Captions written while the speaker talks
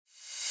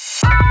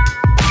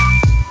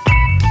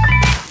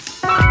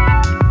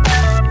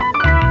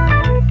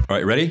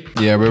Right, ready?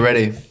 Yeah, we're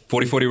ready.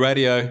 4040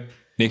 Radio,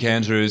 Nick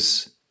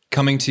Andrews,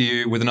 coming to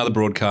you with another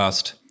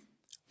broadcast,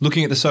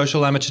 looking at the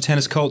social amateur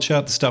tennis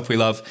culture, the stuff we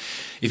love.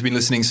 If you've been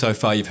listening so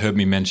far, you've heard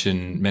me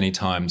mention many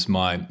times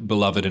my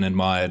beloved and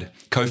admired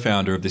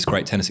co-founder of this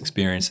great tennis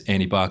experience,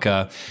 Andy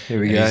Barker. Here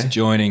we go. He's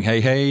joining.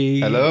 Hey.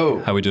 Hello.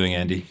 How are we doing,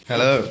 Andy?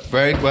 Hello.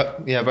 Very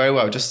well. Yeah, very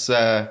well. Just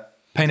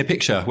Paint a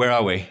picture. Where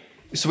are we?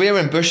 so we're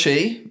in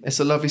Bushy. It's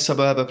a lovely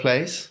suburb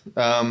place.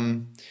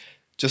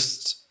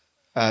 Just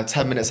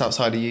 10 minutes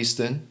outside of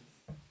Euston.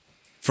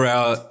 For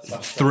our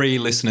three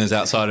listeners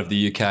outside of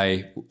the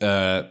UK,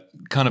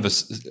 kind of a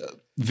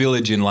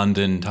village in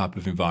London type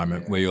of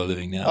environment where you're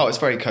living now. Oh, it's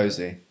very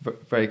cozy.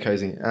 Very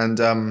cozy. And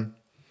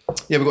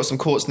yeah, we've got some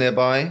courts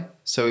nearby.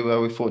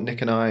 So we thought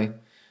Nick and I,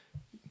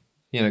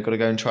 got to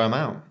go and try them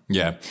out.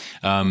 Yeah.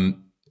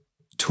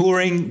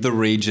 Touring the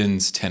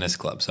region's tennis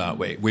clubs, aren't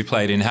we? We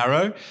played in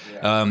Harrow.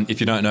 Yeah.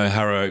 If you don't know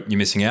Harrow, you're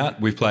missing out.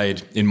 We've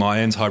played in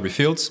Mayans, Highbury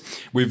Fields.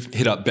 We've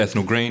hit up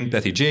Bethnal Green,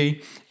 Bethy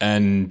G.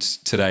 And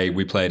today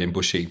we played in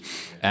Bushy.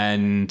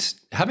 And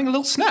having a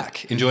little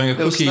snack, enjoying a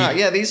cookie. Snack.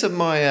 Yeah, these are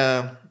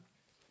my...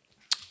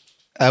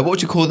 what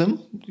would you call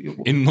them?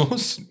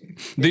 In-laws?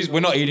 We're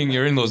not eating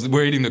your in-laws.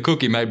 We're eating the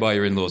cookie made by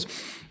your in-laws.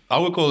 I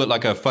would call it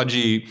like a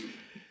fudgy...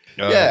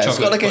 it's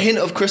got like a hint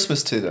of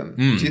Christmas to them.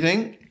 Do you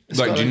think? It's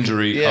like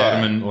gingery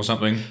cardamom or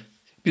something.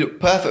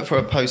 Perfect for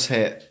a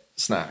post-hit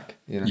snack.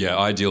 Yeah,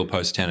 ideal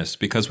post-tennis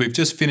because we've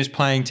just finished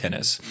playing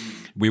tennis.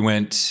 We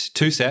went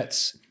 2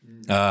 sets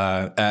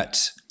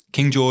at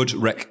King George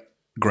Rec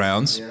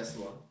Grounds. Yeah, that's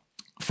the one.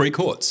 Free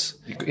courts.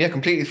 Yeah,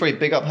 completely free.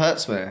 Big up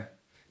Hertzmere.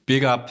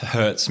 Big up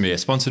Hertzmere,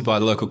 sponsored by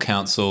the local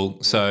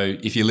council. So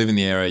if you live in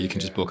the area, you can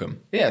just book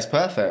them. Yeah, it's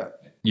perfect.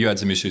 You had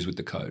some issues with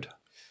the code.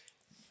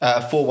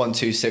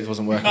 4126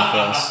 wasn't working for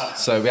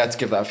us, so we had to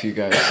give that a few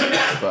goes.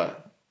 But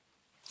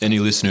any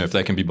listener, if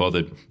they can be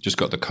bothered, just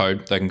got the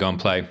code. They can go and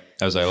play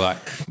as they like.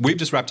 We've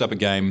just wrapped up a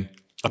game,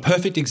 a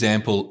perfect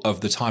example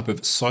of the type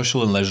of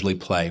social and leisurely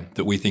play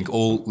that we think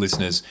all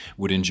listeners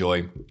would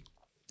enjoy.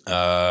 We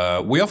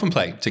often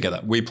play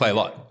together. We play a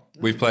lot.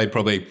 We've played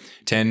probably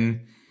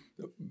 10,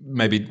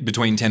 maybe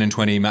between 10 and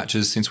 20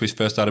 matches since we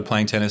first started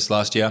playing tennis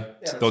last year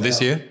or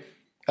this year.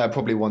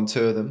 Probably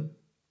 1-2 of them.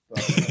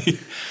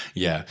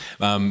 Yeah.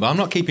 I'm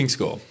not keeping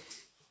score.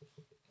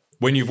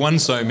 When you've won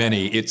so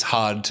many, it's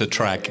hard to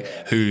track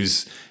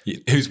who's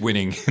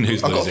winning and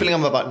who's losing. I've got a feeling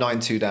I'm about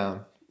 9-2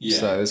 down. Yeah.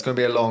 So it's going to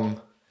be a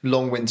long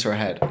winter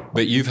ahead.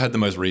 But you've had the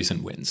most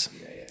recent wins.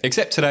 Yeah.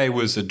 Except today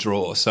was a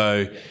draw,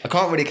 so... I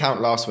can't really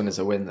count last win as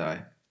a win, though.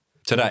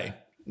 Today?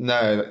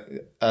 No,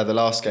 the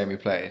last game we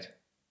played.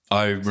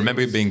 I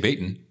remember it being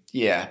beaten.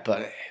 Yeah,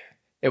 but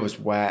it was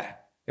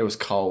wet. It was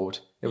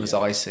cold. It was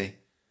icy.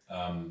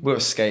 We were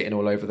skating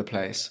all over the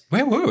place.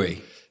 Where were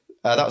we?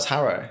 That was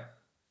Harrow.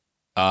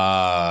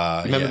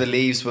 Remember the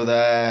leaves were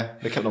there.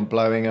 They kept on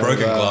blowing over.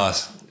 Broken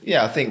glass.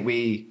 Yeah, I think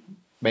we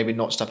maybe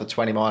notched up a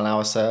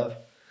 20-mile-an-hour serve.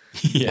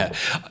 Yeah.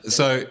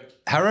 So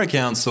Harrow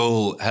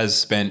Council has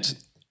spent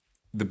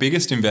the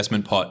biggest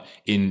investment pot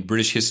in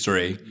British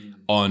history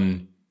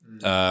on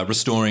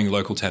restoring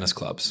local tennis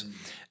clubs.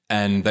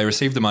 And they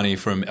received the money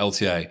from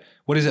LTA.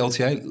 What is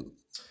LTA?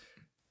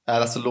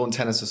 That's the Lawn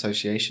Tennis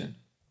Association.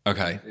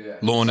 Okay. Yeah.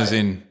 Lawn as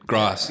in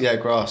grass. Yeah,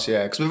 grass,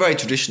 yeah. Because we're very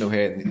traditional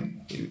here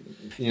in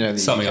the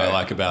something UK. I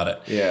like about it.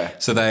 Yeah.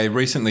 So they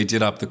recently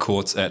did up the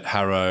courts at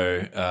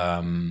Harrow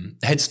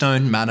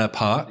Headstone Manor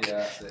Park.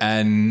 Yeah,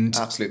 and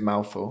absolute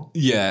mouthful.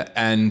 Yeah,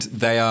 and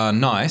they are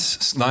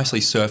nicely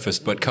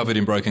surfaced but covered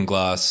in broken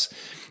glass.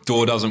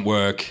 Door doesn't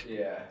work.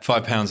 Yeah.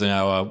 £5 an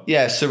hour.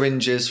 Yeah,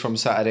 syringes from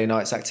Saturday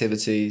night's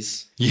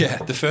activities. Yeah,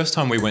 the first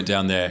time we went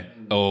down there,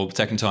 or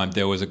second time,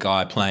 there was a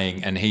guy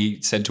playing and he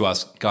said to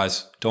us,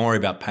 guys, don't worry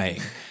about paying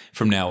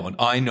from now on.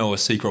 I know a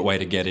secret way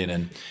to get in.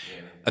 And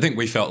I think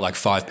we felt like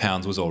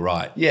 £5 was all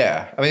right.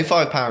 Yeah. I mean,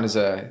 £5 is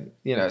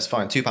it's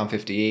fine.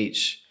 £2.50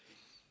 each.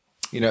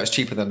 It's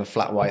cheaper than a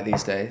flat white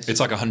these days. It's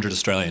like 100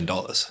 Australian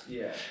dollars.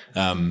 Yeah.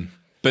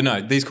 But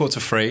no, these courts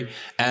are free.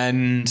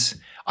 And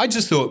I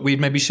just thought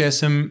we'd maybe share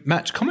some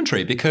match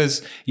commentary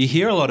because you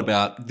hear a lot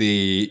about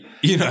the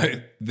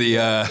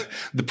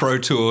Pro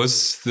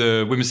Tours,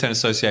 the Women's Tennis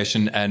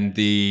Association and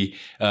the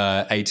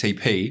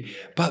ATP,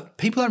 but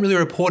people aren't really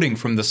reporting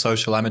from the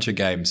social amateur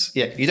games.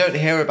 Yeah, you don't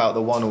hear about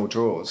the 1-1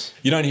 draws.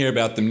 You don't hear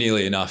about them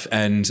nearly enough.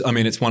 And I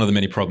mean, it's one of the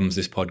many problems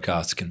this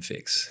podcast can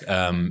fix.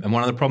 And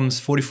one of the problems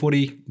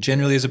 4040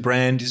 generally as a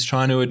brand is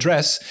trying to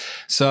address.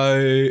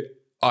 So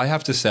I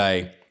have to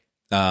say,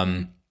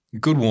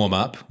 good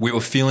warm-up. We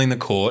were feeling the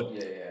court.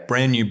 Yeah.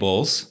 Brand new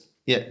balls.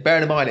 Yeah,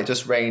 bearing in mind it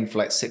just rained for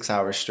like 6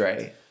 hours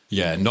straight.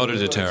 Yeah, not a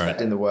deterrent. We were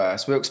expecting the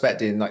worst. We were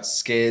expecting like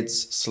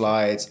skids,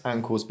 slides,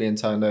 ankles being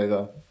turned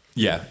over.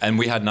 Yeah, and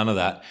we had none of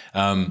that.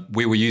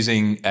 We were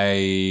using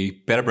a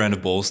better brand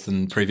of balls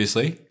than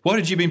previously. What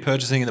had you been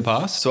purchasing in the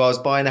past? So I was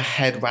buying a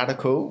Head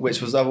Radical,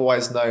 which was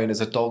otherwise known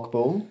as a dog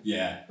ball.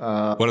 Yeah.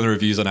 One of the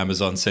reviews on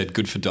Amazon said,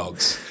 good for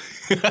dogs.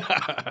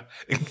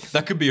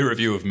 That could be a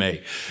review of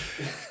me.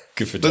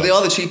 Good for But dogs. they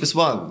are the cheapest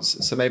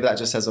ones, so maybe that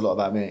just says a lot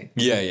about me.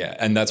 Yeah,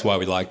 and that's why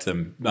we liked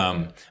them.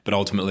 But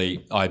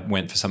ultimately, I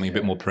went for something a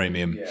bit more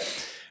premium,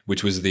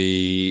 which was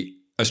the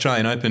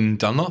Australian Open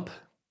Dunlop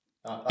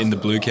in the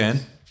blue can.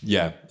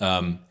 Yeah,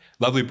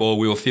 lovely ball.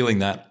 We were feeling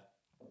that,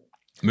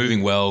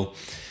 moving well.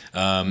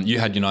 You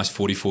had your nice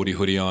 40-40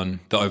 hoodie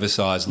on, the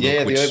oversized look.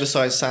 Yeah, the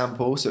oversized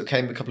sample. So it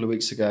came a couple of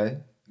weeks ago.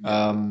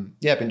 I've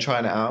been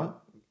trying it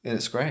out, and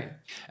it's great.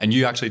 And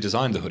you actually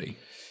designed the hoodie.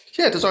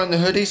 Yeah, designed the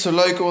hoodie. So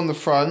logo on the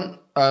front,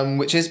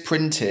 which is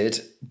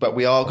printed, but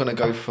we are going to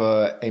go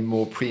for a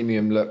more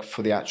premium look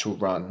for the actual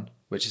run,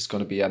 which is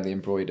going to be the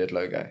embroidered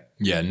logo.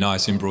 Yeah,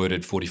 nice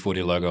embroidered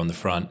 40-40 logo on the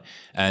front.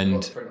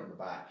 And Print on the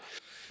back.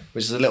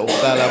 Which is a little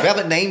fella. We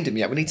haven't named him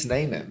yet. We need to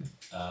name him.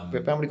 We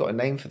haven't really got a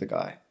name for the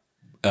guy.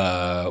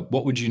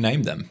 what would you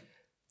name them?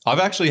 I've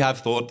actually have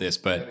thought this,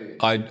 but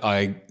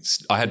I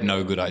had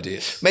no good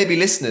ideas. Maybe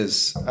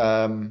listeners,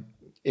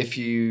 if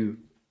you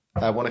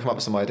want to come up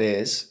with some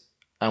ideas,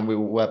 and we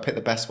will pick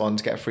the best one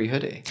to get a free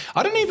hoodie.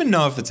 I don't even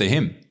know if it's a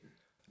him.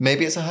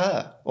 Maybe it's a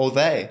her or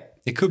they.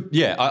 It could,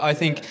 yeah. I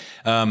think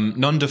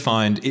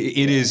non-defined.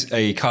 It is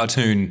a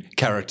cartoon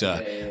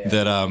character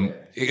that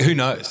who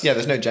knows? Yeah,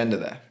 there's no gender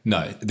there.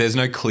 No, there's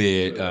no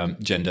clear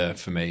gender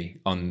for me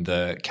on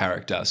the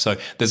character. So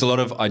there's a lot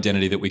of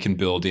identity that we can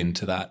build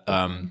into that.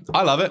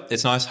 I love it.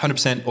 It's nice.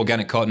 100%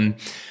 organic cotton,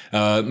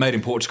 made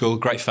in Portugal.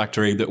 Great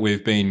factory that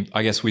we've been.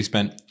 I guess we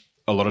spent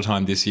a lot of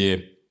time this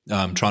year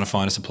trying to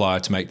find a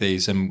supplier to make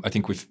these, and I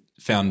think we've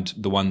found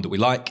the one that we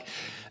like.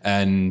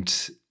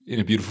 And in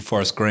a beautiful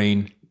forest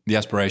green. The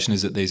aspiration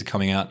is that these are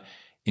coming out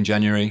in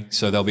January,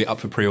 so they'll be up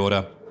for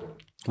pre-order.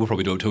 We'll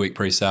probably do a 2-week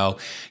pre-sale,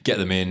 get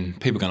them in.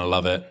 People are going to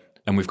love it,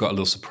 and we've got a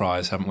little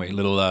surprise, haven't we?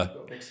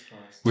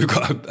 We've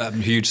got a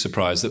huge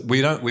surprise that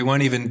we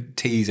won't even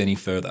tease any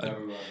further,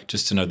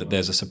 just to know that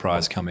there's a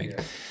surprise coming.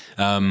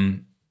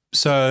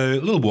 So a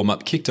little warm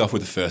up, kicked off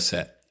with the first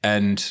set,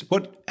 and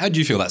how do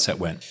you feel that set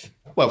went?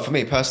 Well, for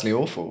me personally,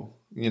 awful.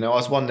 I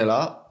was 1-0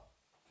 up.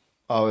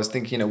 I was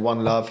thinking,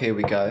 1-love, here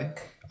we go.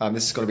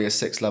 This is going to be a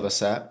 6-lover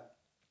set.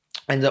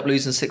 Ended up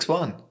losing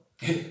 6-1.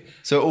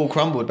 So it all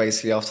crumbled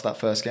basically after that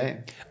first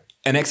game.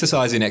 An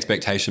exercise in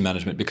expectation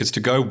management, because to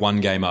go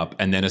one game up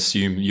and then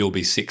assume you'll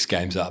be 6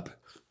 games up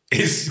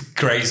is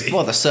crazy.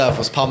 Well, the serve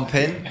was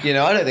pumping.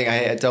 I don't think I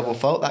hit a double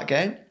fault that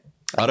game.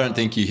 I don't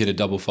think you hit a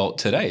double fault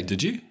today,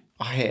 did you?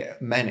 I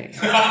hit many.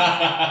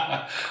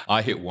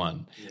 I hit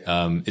one.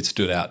 It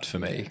stood out for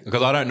me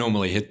because I don't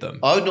normally hit them.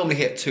 I would normally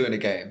hit 2 in a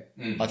game,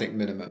 I think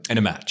minimum. In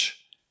a match?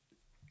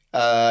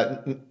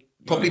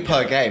 Probably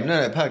per game.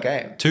 No, per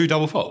game. 2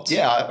 double faults?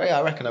 Yeah,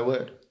 I reckon I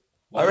would.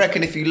 I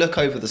reckon if you look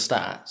over the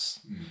stats,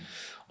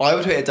 I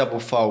would hit a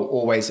double fault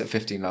always at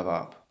 15 love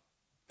up.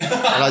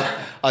 And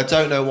I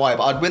don't know why,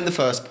 but I'd win the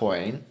first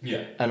point.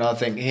 Yeah. And I'd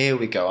think, here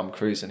we go, I'm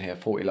cruising here,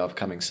 40 love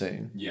coming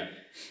soon. Yeah.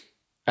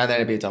 And then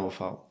it'd be a double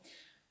fault.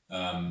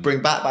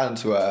 Bring back down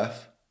to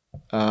earth.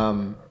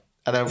 And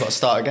then we've got to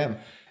start again.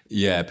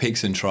 Yeah,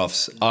 peaks and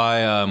troughs.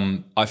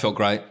 I felt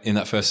great in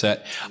that first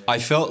set. I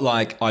felt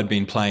like I'd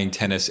been playing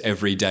tennis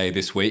every day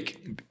this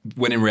week,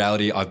 when in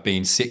reality I've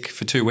been sick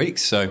for 2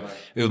 weeks. So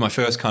it was my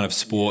first kind of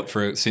sport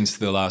since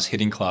the last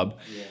hitting club.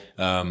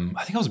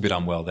 I think I was a bit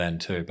unwell then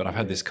too, but I've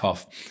had this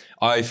cough.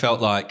 I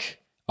felt like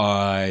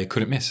I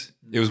couldn't miss.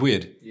 It was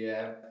weird.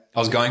 Yeah. I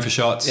was going for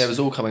shots. Yeah, it was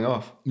all coming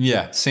off.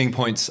 Yeah, seeing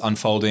points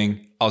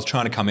unfolding. I was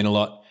trying to come in a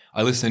lot.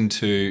 I listened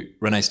to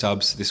Renee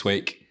Stubbs this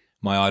week,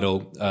 my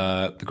idol,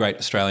 the great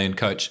Australian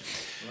coach,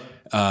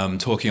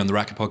 talking on the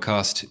Racket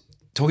podcast,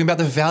 talking about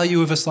the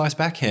value of a slice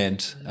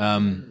backhand.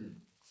 And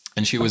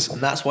she was...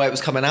 And that's why it was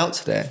coming out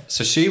today.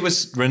 So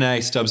Renee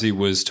Stubbsy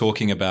was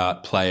talking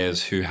about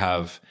players who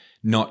have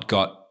not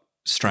got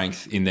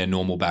strength in their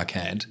normal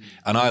backhand.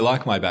 And I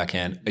like my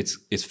backhand.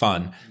 It's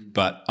fun,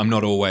 but I'm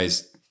not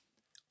always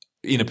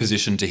in a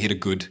position to hit a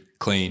good,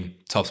 clean,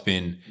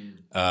 topspin,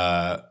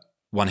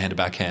 one-handed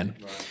backhand.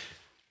 Right.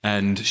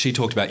 And she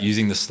talked about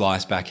using the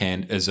slice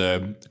backhand as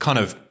a kind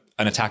of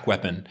an attack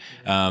weapon.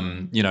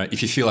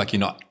 If you feel like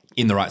you're not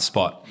in the right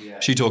spot. Yeah.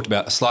 She talked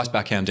about a slice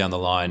backhand down the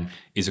line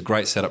is a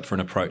great setup for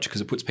an approach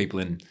because it puts people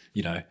in,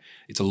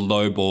 it's a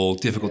low ball,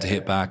 difficult to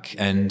hit back.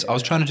 And I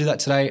was trying to do that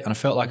today and I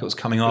felt like it was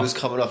coming off. It was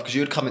coming off because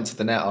you would come into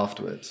the net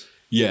afterwards.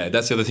 Yeah,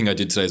 that's the other thing I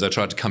did today is I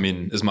tried to come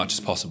in as much as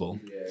possible.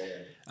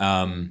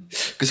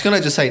 Because can I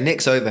just say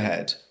Nick's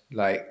overhead,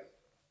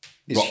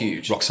 is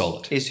huge. Rock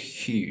solid. It's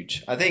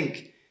huge. I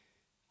think...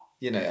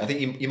 you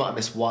might have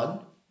missed one,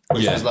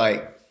 which was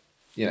going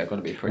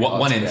to be pretty hard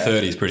 1 in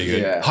 30 is pretty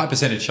good. Yeah. High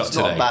percentage shot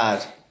today.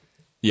 Not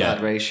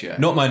bad ratio.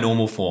 Not my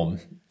normal form.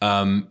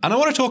 And I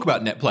want to talk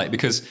about net play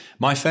because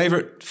my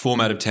favorite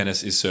format of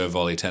tennis is serve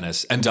volley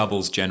tennis and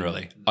doubles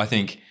generally. I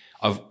think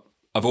I've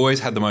always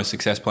had the most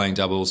success playing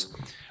doubles.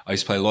 I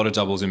used to play a lot of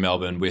doubles in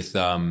Melbourne with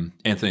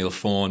Anthony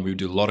LaFawn. We would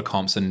do a lot of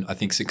comps and I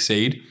think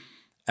succeed.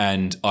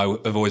 And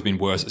I've always been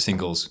worse at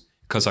singles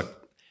because I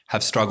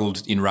have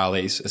struggled in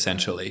rallies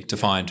essentially to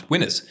find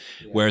winners.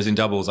 Yeah. Whereas in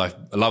doubles, I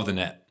love the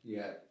net.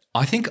 Yeah.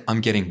 I think I'm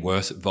getting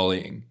worse at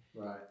volleying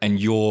and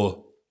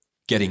you're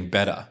getting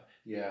better.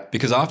 Yeah.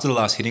 Because after the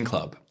last hitting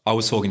club, I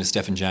was talking to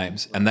Steph and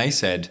James, and they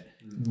said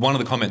one of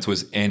the comments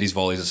was Andy's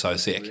volleys are so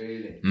sick.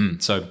 Really?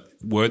 So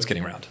word's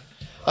getting around.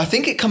 I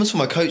think it comes from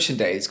my coaching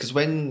days because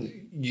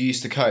when you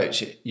used to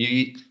coach,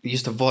 you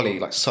used to volley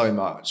like so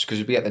much because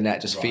you'd be at the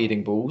net just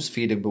feeding balls.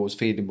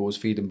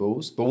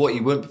 But what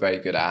you wouldn't be very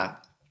good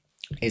at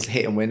is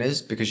hitting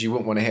winners because you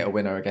wouldn't want to hit a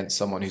winner against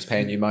someone who's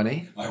paying you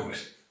money. I would.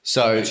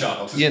 So,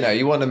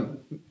 you want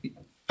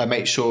to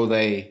make sure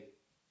they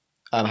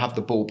have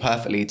the ball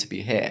perfectly to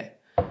be hit.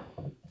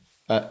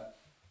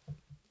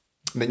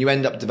 Then you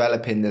end up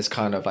developing this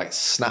kind of like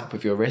snap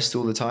with your wrist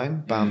all the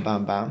time. Bam,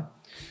 bam, bam.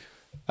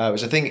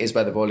 Which I think is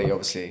where the volley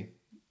obviously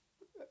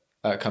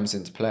comes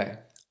into play.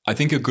 I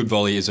think a good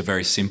volley is a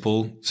very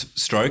simple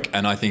stroke,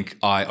 and I think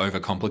I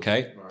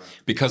overcomplicate.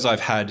 Because I've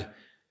had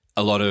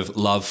a lot of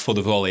love for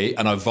the volley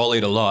and I've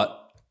volleyed a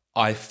lot,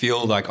 I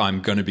feel like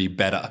I'm going to be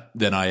better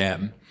than I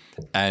am,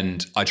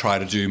 and I try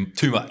to do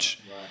too much.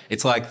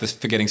 It's like the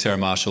Forgetting Sarah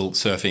Marshall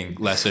surfing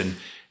lesson,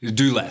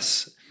 do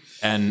less.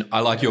 And I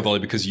like your volley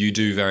because you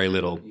do very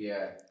little.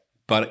 Yeah.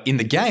 But in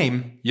the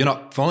game, you're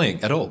not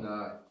volleying at all.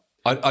 No.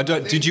 I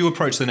don't. Did you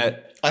approach the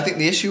net? I think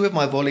the issue with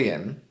my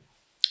volleying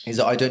is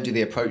that I don't do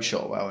the approach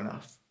shot well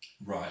enough.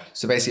 Right.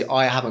 So basically,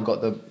 I haven't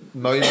got the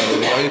moment of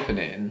the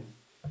opening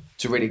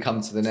to really come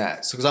to the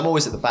net. So because I'm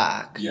always at the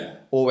back,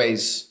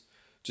 always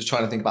just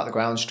trying to think about the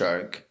ground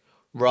stroke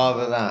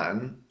rather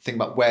than think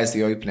about where's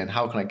the opening,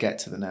 how can I get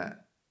to the net?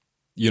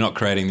 You're not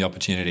creating the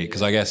opportunity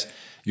because I guess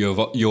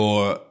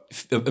your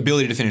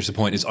ability to finish the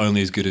point is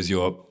only as good as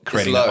your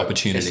creating that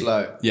opportunity. It's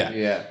low.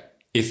 Yeah.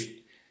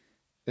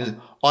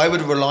 I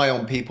would rely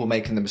on people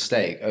making the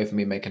mistake over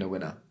me making a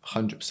winner,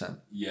 100%.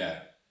 Yeah.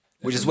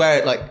 Which is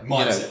where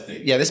mindset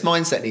thing. Yeah, this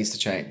mindset needs to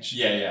change.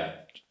 Yeah.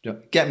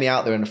 Get me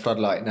out there in the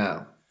floodlight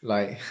now.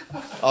 Like,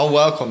 I'll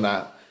work on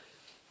that.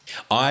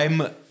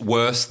 I'm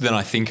worse than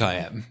I think I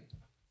am.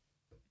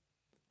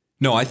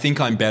 No, I think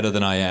I'm better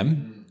than I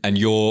am, and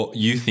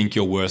you think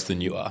you're worse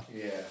than you are.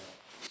 Yeah.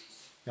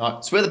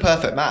 Right, so we're the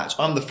perfect match.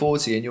 I'm the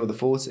 40 and you're the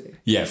 40.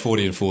 Yeah,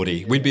 40 and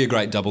 40. We'd be a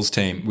great doubles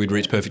team. We'd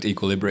reach perfect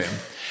equilibrium.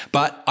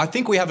 But I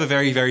think we have a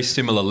very, very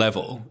similar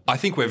level. I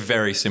think we're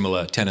very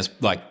similar tennis,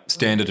 like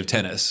standard of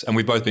tennis. And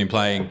we've both been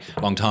playing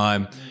a long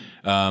time.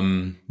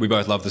 We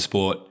both love the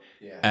sport.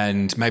 Yeah.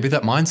 And maybe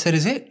that mindset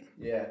is it.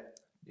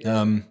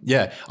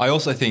 Yeah. I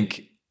also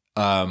think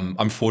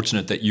I'm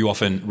fortunate that you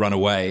often run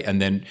away. And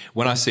then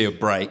when I see a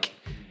break,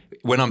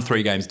 when I'm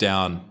 3 games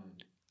down,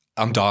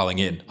 I'm dialing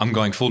in. I'm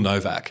going full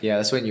Novak. Yeah,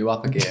 that's when you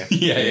up a gear.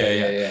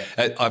 Yeah.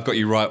 I've got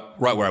you right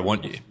where I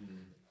want you.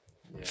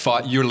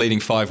 You're leading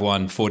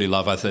 5-1, 40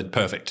 love. I said,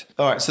 perfect.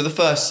 All right, so the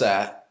first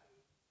set,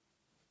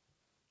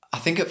 I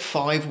think at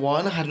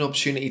 5-1, I had an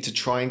opportunity to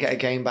try and get a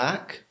game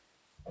back,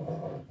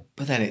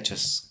 but then it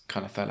just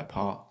kind of fell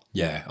apart.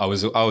 Yeah, I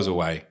was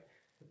away.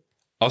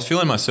 I was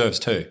feeling my serves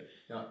too.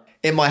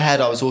 In my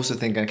head, I was also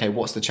thinking, okay,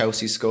 what's the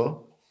Chelsea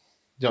score?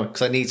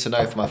 Because I need to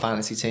know for my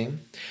fantasy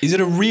team. Is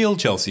it a real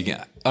Chelsea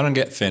game? I don't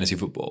get fantasy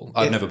football.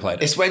 I've never played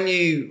it. It's when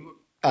you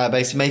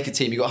basically make a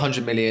team. You got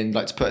 100 million,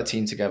 like to put a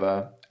team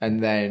together, and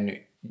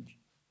then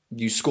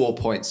you score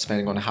points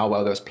depending on how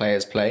well those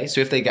players play. So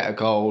if they get a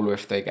goal or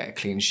if they get a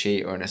clean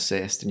sheet or an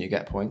assist, then you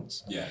get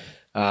points. Yeah.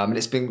 And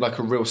it's been like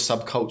a real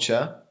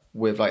subculture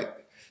with like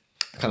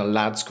kind of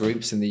lads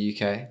groups in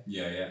the UK.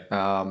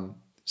 Yeah.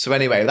 So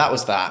anyway, that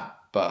was that.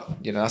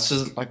 But, that's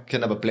just like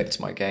another blip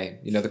to my game.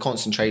 The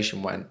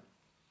concentration went.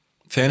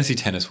 Fantasy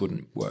tennis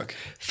wouldn't work.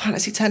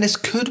 Fantasy tennis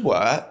could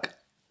work.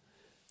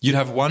 You'd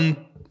have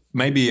one,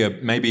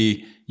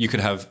 maybe you could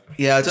have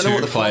I don't know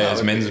what the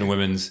players, men's and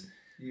women's.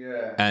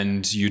 Yeah.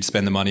 And you'd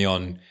spend the money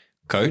on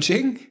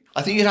coaching?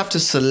 I think you'd have to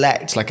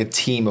select like a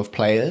team of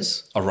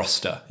players. A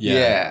roster.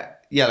 Yeah.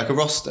 Yeah, like a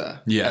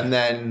roster. Yeah. And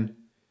then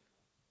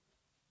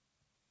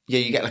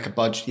you get like a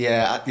budget.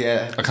 Yeah.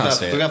 I can't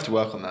see it. We're gonna have to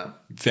work on that.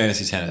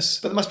 Fantasy tennis.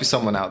 But there must be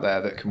someone out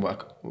there that can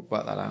work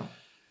that out.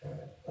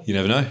 You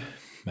never know.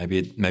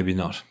 Maybe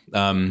not.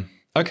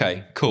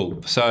 Okay,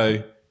 cool.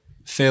 So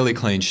fairly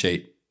clean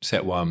sheet,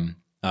 set 1.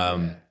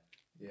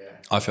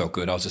 I felt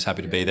good. I was just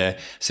happy to be there.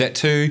 Set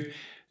 2,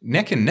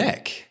 neck and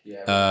neck,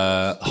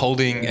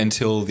 holding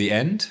until the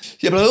end.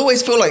 Yeah, but I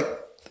always feel like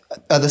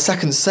the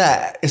second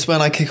set is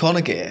when I kick on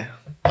a gear.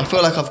 I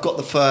feel like I've got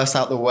the first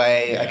out the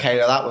way. Yeah. Okay,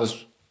 that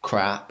was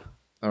crap.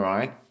 All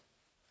right.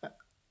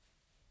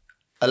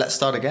 Let's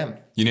start again.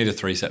 You need a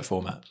 3-set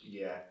format.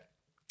 Yeah.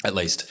 At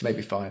least.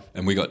 Maybe 5.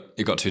 And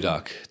it got too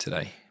dark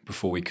today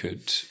before we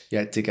could.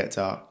 Yeah, it did get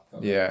dark.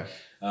 Yeah.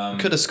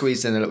 Could have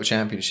squeezed in a little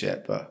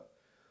championship, but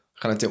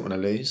I kind of didn't want to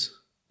lose.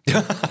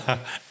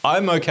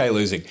 I'm okay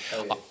losing.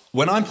 Oh, yeah.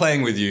 When I'm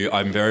playing with you,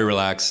 I'm very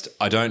relaxed.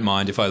 I don't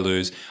mind if I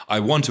lose. I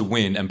want to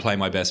win and play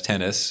my best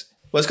tennis.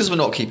 Well, it's because we're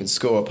not keeping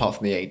score apart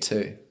from the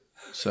 8-2.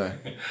 So.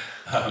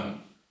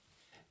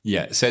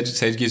 Yeah,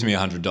 Sage gives me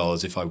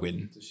 $100 if I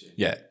win.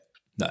 Yeah.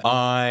 No.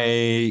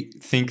 I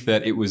think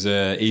that it was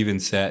an even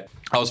set.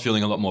 I was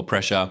feeling a lot more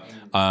pressure.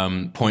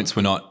 Points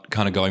were not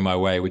kind of going my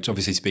way, which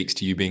obviously speaks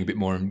to you being a bit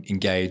more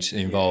engaged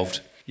and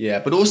involved. Yeah,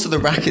 but also the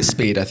racket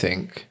speed, I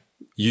think.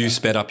 You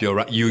sped up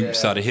you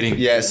started hitting.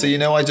 Yeah, so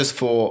I just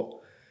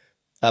thought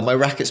my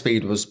racket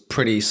speed was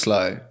pretty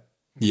slow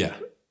Yeah.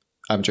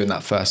 during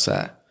that first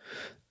set.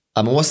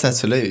 What's there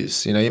to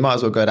lose? You might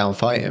as well go down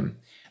fighting.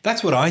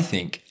 That's what I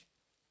think.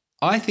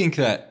 I think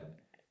that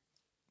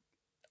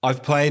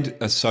I've played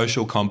a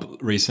social comp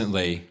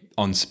recently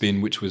on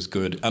spin, which was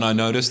good. And I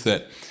noticed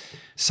that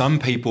some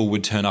people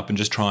would turn up and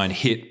just try and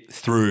hit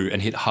through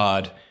and hit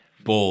hard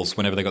balls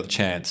whenever they got the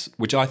chance,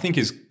 which I think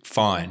is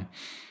fine.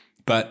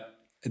 But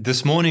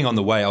this morning on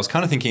the way, I was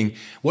kind of thinking,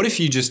 what if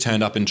you just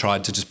turned up and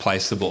tried to just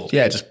place the ball?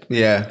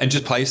 Yeah, And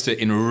just placed it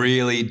in a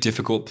really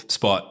difficult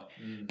spot.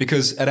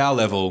 Because at our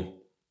level,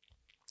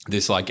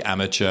 this like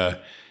amateur,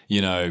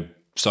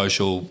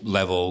 social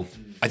level,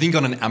 I think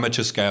on an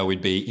amateur scale,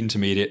 we'd be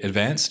intermediate,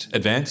 advanced.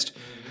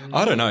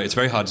 I don't know. It's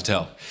very hard to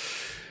tell.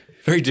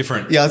 Very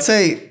different. Yeah, I'd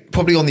say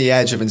probably on the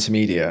edge of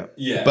intermediate.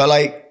 Yeah. But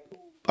like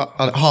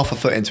half a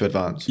foot into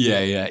advanced.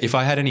 Yeah. If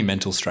I had any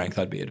mental strength,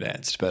 I'd be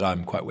advanced, but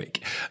I'm quite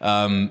weak.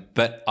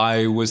 But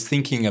I was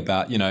thinking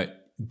about,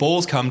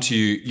 balls come to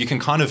you, you can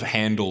kind of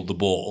handle the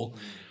ball.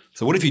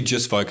 So what if you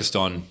just focused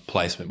on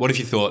placement? What if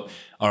you thought,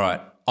 all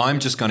right, I'm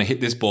just going to hit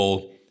this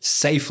ball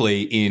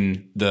safely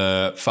in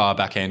the far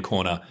backhand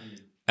corner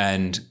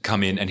and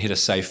come in and hit a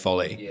safe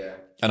volley. Yeah.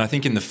 And I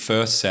think in the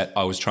first set,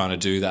 I was trying to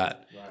do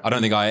that. Right. I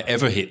don't think I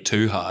ever hit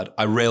too hard.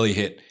 I rarely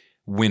hit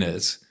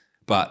winners,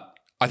 but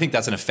I think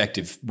that's an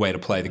effective way to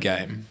play the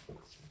game.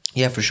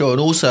 Yeah, for sure.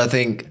 And also I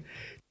think,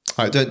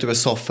 don't do a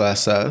soft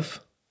first serve.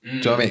 Do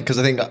you know what I mean? Because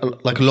I think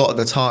like a lot of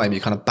the time you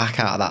kind of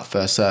back out of that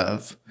first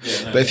serve.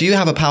 Yeah, no. But if you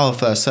have a power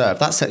first serve,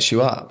 that sets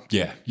you up.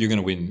 Yeah, you're going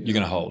to win. You're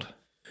going to hold.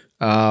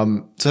 So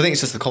I think it's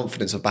just the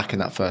confidence of backing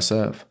that first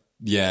serve.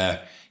 Yeah,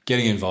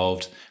 getting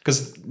involved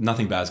because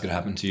nothing bad's going to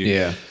happen to you.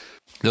 Yeah.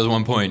 There was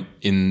one point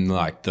in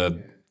like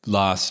the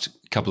last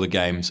couple of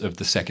games of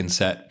the second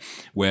set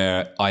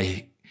where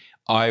I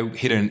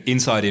hit an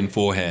inside-in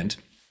forehand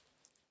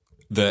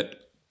that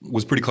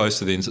was pretty close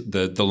to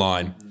the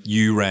line.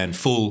 You ran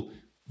full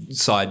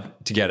side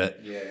to get it.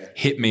 Yeah.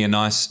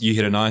 You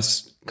hit a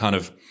nice kind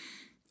of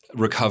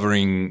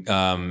recovering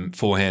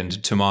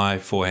forehand to my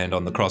forehand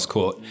on the cross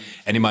court.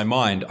 And in my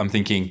mind, I'm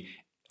thinking,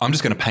 I'm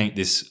just going to paint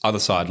this other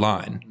side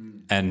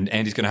line and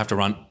Andy's going to have to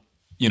run,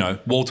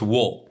 wall to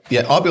wall.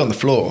 Yeah, I'll be on the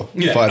floor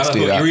if I had to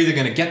do that. You're either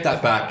going to get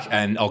that back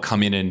and I'll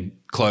come in and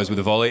close with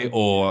a volley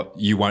or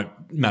you won't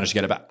manage to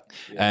get it back.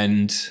 Yeah.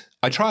 And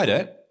I tried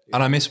it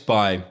and I missed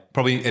by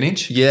probably an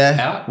inch. Yeah,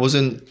 out.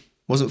 wasn't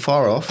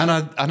far off. And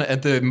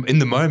in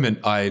the moment,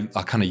 I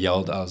kind of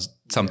yelled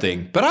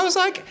something, but I was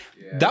like,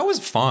 that was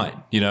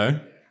fine.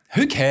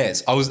 Who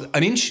cares? I was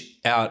an inch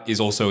out is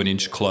also an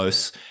inch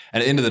close.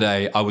 And at the end of the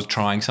day, I was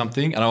trying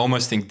something. And I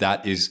almost think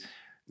that is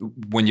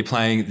when you're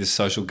playing this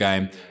social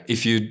game,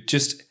 if you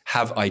just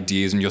have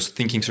ideas and you're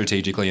thinking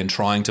strategically and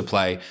trying to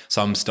play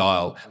some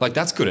style, like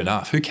that's good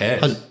enough. Who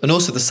cares? And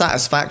also the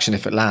satisfaction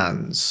if it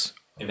lands.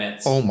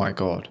 Immense. Oh my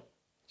God.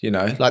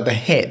 Like the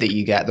hit that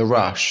you get, the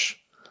rush.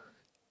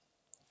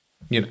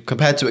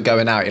 Compared to it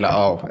going out, you're like,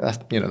 oh,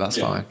 that's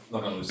fine.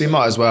 But you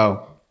might as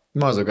well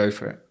go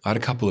for it. I had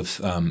a couple of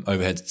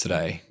overheads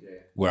today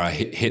where I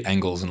hit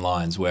angles and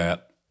lines where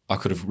I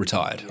could have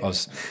retired. I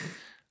was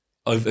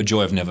a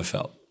joy I've never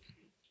felt.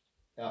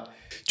 Yeah.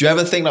 Do you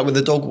ever think like with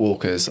the dog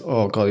walkers,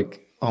 oh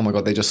my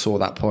God, they just saw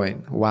that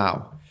point.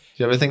 Wow.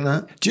 Do you ever think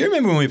that? Do you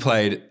remember when we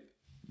played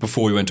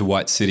before we went to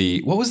White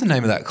City? What was the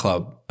name of that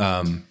club?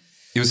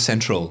 It was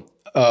Central.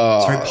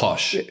 It's very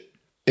posh. It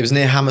was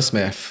near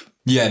Hammersmith.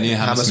 Yeah, near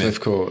Hammersmith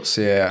courts.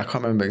 Yeah, I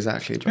can't remember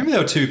exactly. Do you remember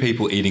there were two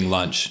people eating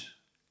lunch?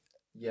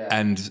 Yeah.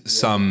 And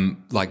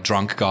some like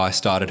drunk guy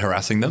started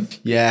harassing them.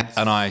 Yeah.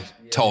 And I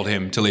told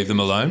him to leave them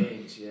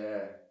alone. Yeah.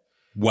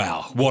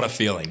 Wow, what a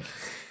feeling.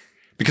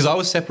 Because I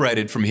was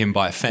separated from him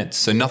by a fence,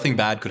 so nothing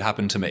bad could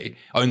happen to me,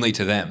 only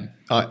to them.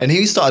 And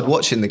he started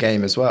watching the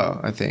game as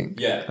well, I think.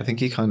 Yeah. I think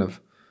he kind of...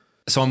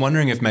 So I'm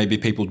wondering if maybe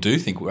people do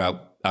think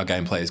our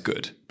gameplay is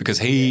good because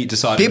he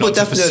decided people not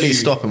definitely to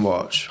stop and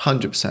watch,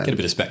 100%. Get a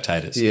bit of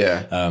spectators.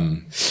 Yeah.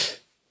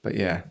 But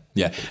yeah.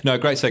 Yeah. No,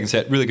 great second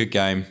set. Really good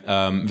game.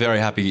 Very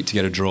happy to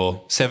get a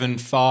draw.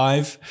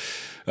 7-5.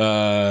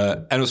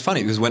 And it was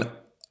funny because when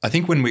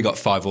we got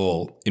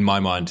 5-5, in my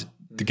mind,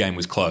 the game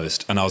was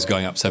closed and I was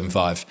going up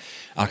 7-5.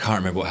 I can't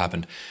remember what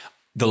happened.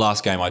 The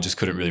last game, I just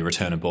couldn't really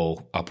return a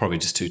ball. I probably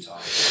just too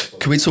tired.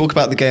 Can we talk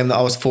about the game that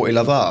I was 40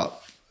 love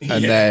up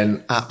and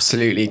then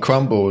absolutely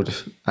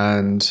crumbled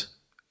and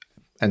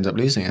ended up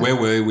losing it? Where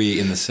were we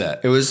in the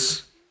set? It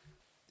was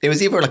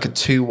either like a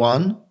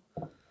 2-1.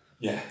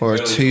 Yeah. Or a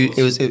 2.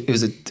 It was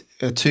a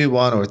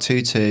 2-1 or a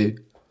 2-2.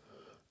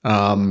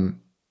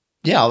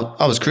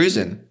 I was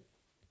cruising,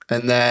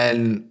 and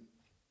then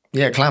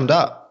clammed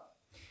up.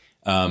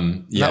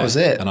 That was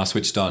it. And I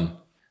switched on.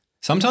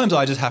 Sometimes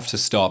I just have to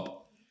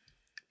stop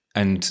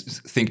and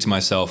think to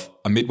myself,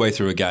 I'm midway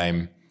through a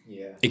game.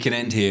 Yeah. It can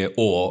end here,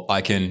 or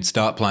I can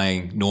start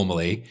playing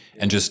normally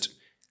and just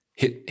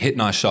hit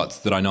nice shots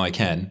that I know I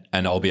can,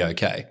 and I'll be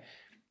okay.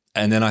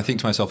 And then I think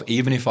to myself,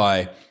 even if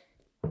I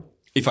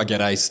if I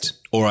get aced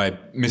or I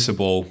miss a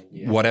ball,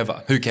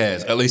 whatever, who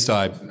cares? At least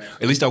I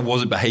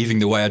wasn't behaving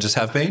the way I just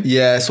have been.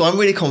 Yeah, so I'm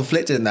really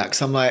conflicted in that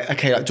because I'm like,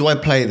 okay, like, do I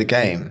play the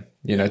game?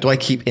 You know, do I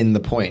keep in the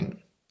point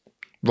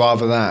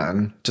rather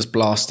than just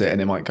blast it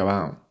and it might go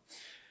out?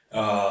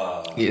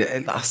 Yeah,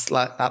 that's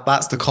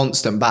the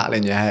constant battle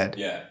in your head.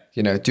 Yeah.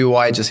 You know, do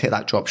I just hit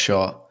that drop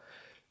shot?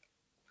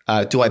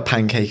 Do I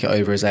pancake it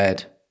over his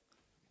head?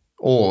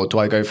 Or do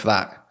I go for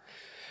that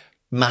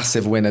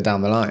massive winner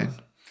down the line?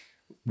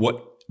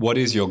 What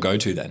is your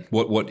go-to then?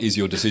 What is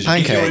your decision?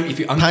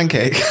 Pancake.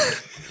 Pancake.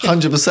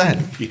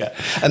 100%. Yeah.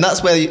 And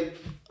that's where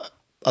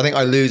I think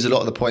I lose a lot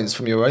of the points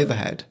from your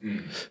overhead.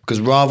 Because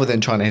rather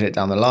than trying to hit it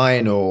down the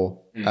line or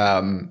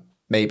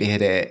maybe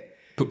hit it...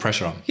 Put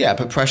pressure on. Yeah,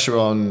 put pressure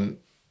on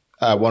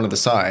one of the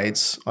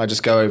sides. I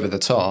just go over the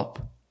top.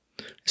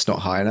 It's not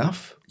high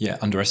enough. Yeah,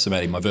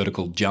 underestimating my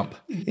vertical jump.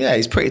 Yeah,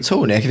 he's pretty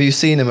tall, Nick. Have you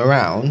seen him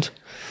around?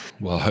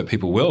 Well, I hope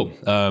people will.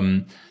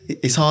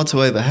 It's hard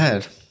to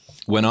overhead.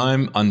 When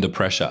I'm under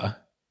pressure,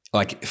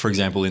 like, for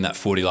example, in that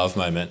 40 love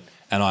moment,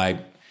 and I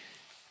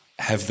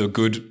have the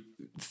good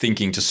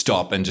thinking to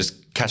stop and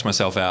just catch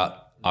myself out,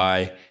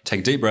 I take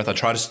a deep breath. I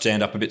try to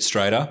stand up a bit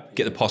straighter,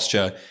 get the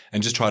posture,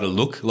 and just try to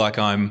look like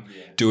I'm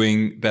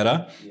doing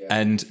better. Yeah.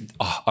 And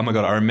oh my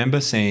God, I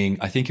remember seeing,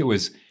 I think it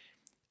was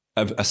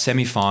a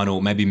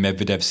semi-final, maybe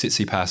Medvedev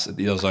Tsitsipas at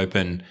the US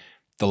Open,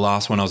 the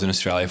last one I was in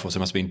Australia for, so it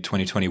must have been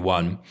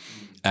 2021.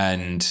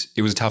 And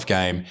it was a tough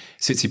game.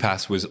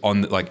 Tsitsipas was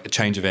on like a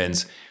change of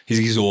ends. He's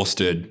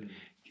exhausted,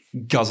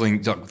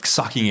 guzzling,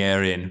 sucking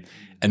air in.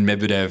 And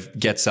Medvedev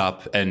gets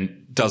up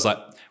and does like,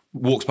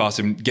 walks past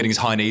him, getting his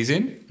high knees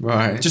in.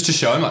 Right. Just to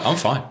show him like, I'm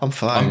fine. I'm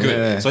fine. I'm good.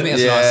 Yeah. So I think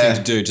that's a nice thing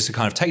to do, just to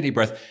kind of take a deep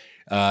breath,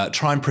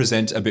 try and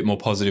present a bit more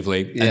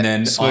positively. Yeah. And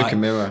then smoke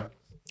and mirror.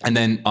 And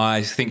then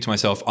I think to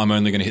myself, I'm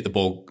only going to hit the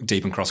ball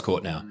deep and cross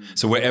court now.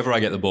 So wherever I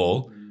get the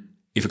ball,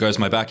 if it goes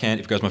my backhand,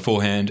 if it goes my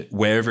forehand,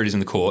 wherever it is in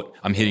the court,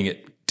 I'm hitting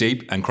it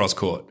deep and cross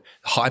court,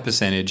 high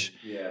percentage.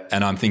 Yeah.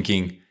 And I'm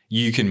thinking,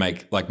 you can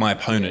make, like my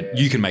opponent,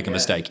 you can make a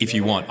mistake if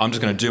you want. I'm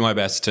just going to do my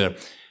best to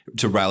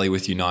rally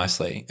with you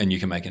nicely and you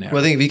can make an error.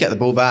 Well, I think if you get the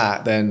ball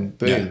back, then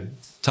boom. Yeah.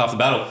 It's half the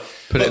battle.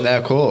 Put it in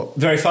their court.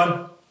 Very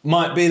fun.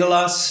 Might be the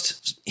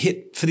last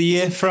hit for the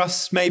year for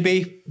us,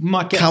 maybe.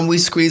 Can we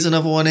squeeze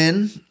another one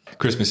in?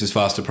 Christmas is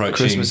fast approaching.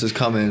 Christmas is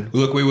coming.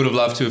 Look, we would have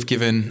loved to have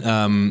given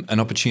an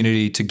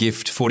opportunity to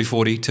gift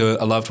 40/40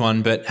 to a loved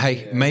one, but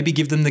hey, maybe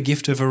give them the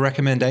gift of a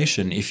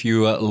recommendation. If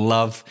you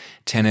love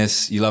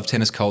tennis, you love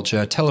tennis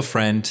culture, tell a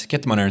friend,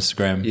 get them on our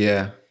Instagram.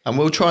 Yeah, and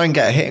we'll try and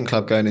get a hitting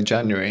club going in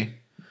January.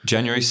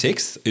 January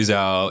 6th is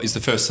the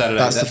first Saturday.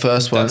 That's the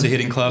first one. That's a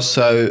hitting club.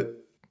 So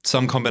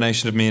some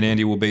combination of me and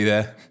Andy will be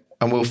there.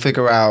 And we'll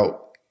figure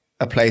out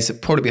a place.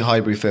 It'll probably be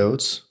Highbury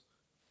Fields.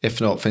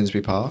 If not,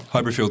 Finsbury Park.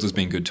 Highbury Fields has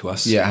been good to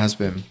us. Yeah, it has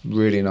been.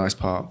 Really nice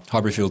park.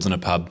 Highbury Fields and a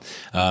pub.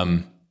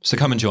 So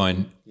come and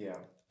join. Yeah.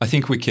 I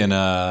think we can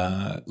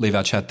leave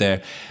our chat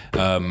there.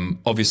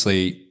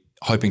 Obviously,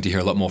 hoping to hear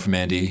a lot more from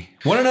Andy.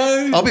 Want to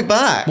know? I'll be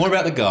back. More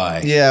about the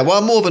guy. Yeah, well,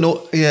 I'm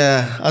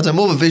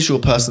more of a visual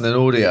person than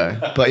audio.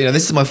 But,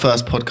 this is my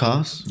first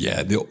podcast.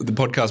 Yeah, the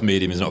podcast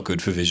medium is not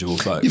good for visual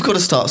folk. You've got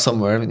to start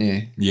somewhere, haven't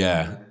you?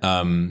 Yeah.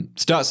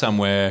 Start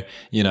somewhere.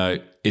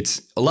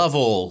 It's love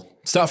all.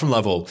 Start from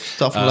level.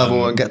 Start from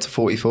level and get to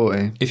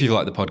 40/40. If you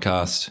like the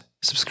podcast,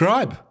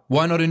 subscribe.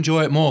 Why not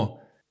enjoy it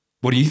more?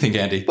 What do you think,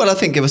 Andy? Well, I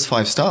think give us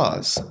 5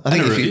 stars. And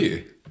a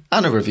review.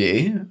 And a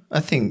review.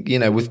 I think,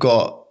 we've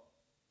got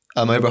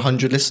over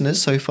 100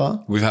 listeners so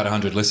far. We've had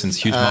 100 listens.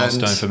 Huge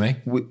milestone for me.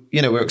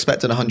 We're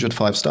expecting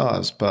 105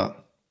 stars,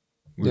 but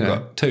we've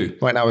got 2.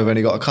 Right now we've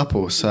only got a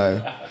couple.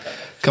 So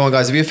come on,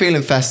 guys. If you're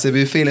feeling festive, if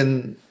you're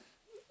feeling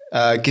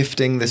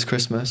gifting this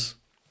Christmas,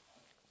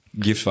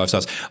 gift 5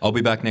 stars. I'll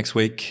be back next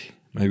week,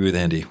 maybe with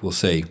Andy. We'll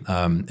see.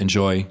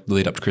 Enjoy the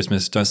lead up to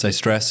Christmas. Don't stay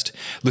stressed.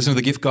 Listen to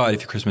the gift guide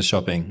if you're Christmas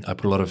shopping. I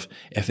put a lot of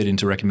effort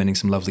into recommending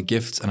some lovely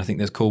gifts, and I think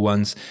there's cool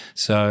ones.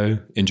 So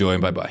enjoy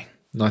and bye-bye.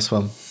 Nice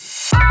one.